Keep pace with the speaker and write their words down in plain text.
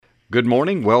Good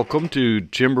morning. Welcome to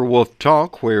Timberwolf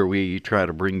Talk, where we try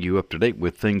to bring you up to date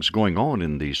with things going on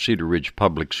in the Cedar Ridge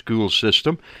Public School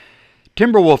System.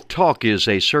 Timberwolf Talk is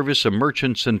a service of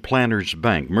Merchants and Planners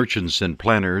Bank. Merchants and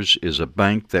Planners is a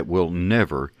bank that will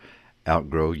never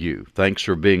outgrow you. Thanks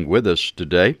for being with us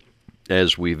today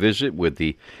as we visit with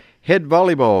the head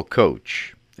volleyball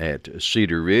coach at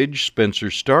Cedar Ridge, Spencer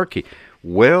Starkey.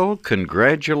 Well,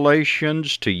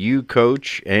 congratulations to you,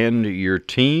 Coach, and your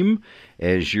team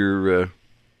as you're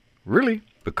really,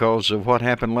 because of what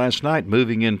happened last night,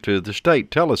 moving into the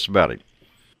state. Tell us about it.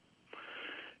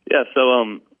 Yeah,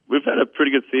 so we've had a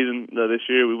pretty good season this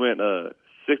year. We went 6-6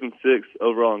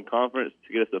 overall in conference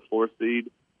to get us the 4th seed.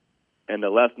 And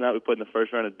last night we played in the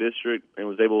first round of district and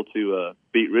was able to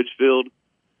beat Richfield,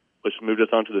 which moved us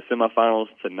on to the semifinals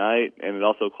tonight, and it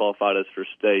also qualified us for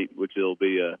state, which will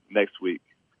be next week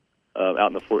out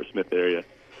in the Fort Smith area.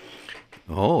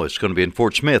 Oh, it's going to be in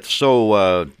Fort Smith.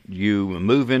 So you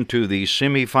move into the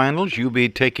semifinals. You'll be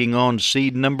taking on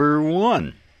seed number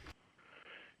 1.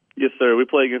 Yes, sir. We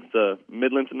play against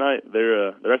Midland tonight.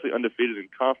 They're actually undefeated in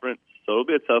conference, so it'll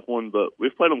be a tough one. But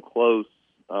we've played them close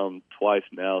twice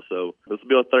now, so this will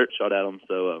be our third shot at them.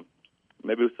 So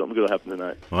maybe something good will happen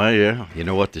tonight. Well, yeah. You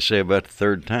know what they say about the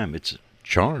third time? It's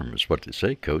charm is what they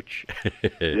say, Coach.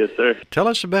 Yes, sir. Tell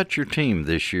us about your team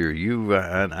this year.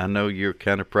 I know you're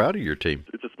kind of proud of your team.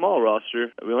 It's a small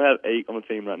roster. We only have 8 on the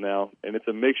team right now, and it's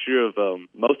a mixture of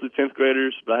mostly 10th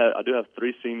graders, but I do have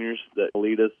 3 seniors that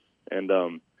lead us, and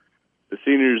the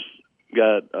seniors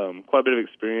got quite a bit of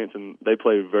experience, and they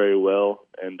play very well,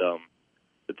 and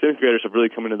the 10th graders have really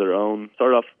come into their own.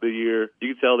 Started off the year,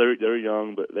 you can tell they're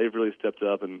young, but they've really stepped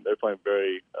up, and they're playing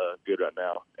very good right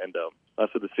now. And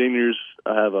for the seniors,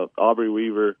 I have Aubrey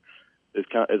Weaver is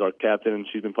our captain, and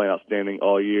she's been playing outstanding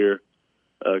all year.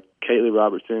 Kaylee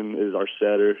Robertson is our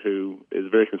setter, who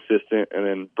is very consistent. And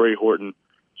then Bree Horton,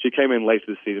 she came in late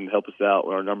this season to help us out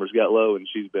when our numbers got low, and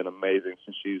she's been amazing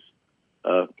since she's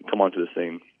come onto the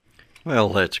scene. Well,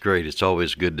 that's great. It's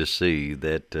always good to see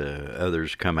that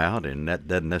others come out, and that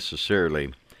doesn't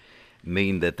necessarily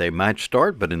mean that they might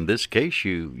start, but in this case,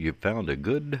 you found a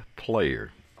good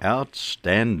player.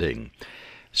 Outstanding.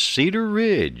 Cedar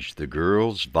Ridge, the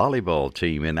girls' volleyball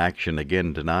team in action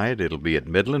again tonight. It'll be at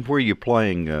Midland. Where are you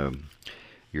playing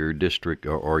your district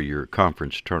or your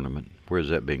conference tournament? Where is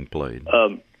that being played?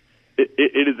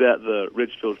 It is at the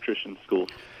Ridgefield Christian School.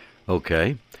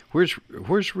 Okay.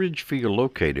 Where's Ridgefield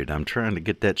located? I'm trying to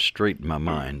get that straight in my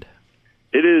mind.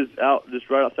 It is just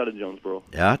right outside of Jonesboro.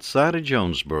 Outside of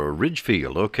Jonesboro,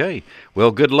 Ridgefield. Okay.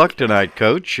 Well, good luck tonight,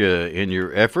 Coach, in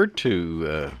your effort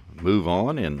to move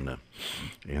on in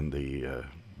the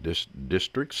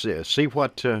districts. See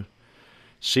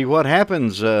what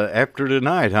happens after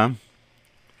tonight, huh?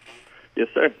 Yes,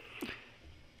 sir.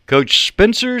 Coach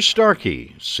Spencer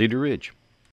Starkey, Cedar Ridge.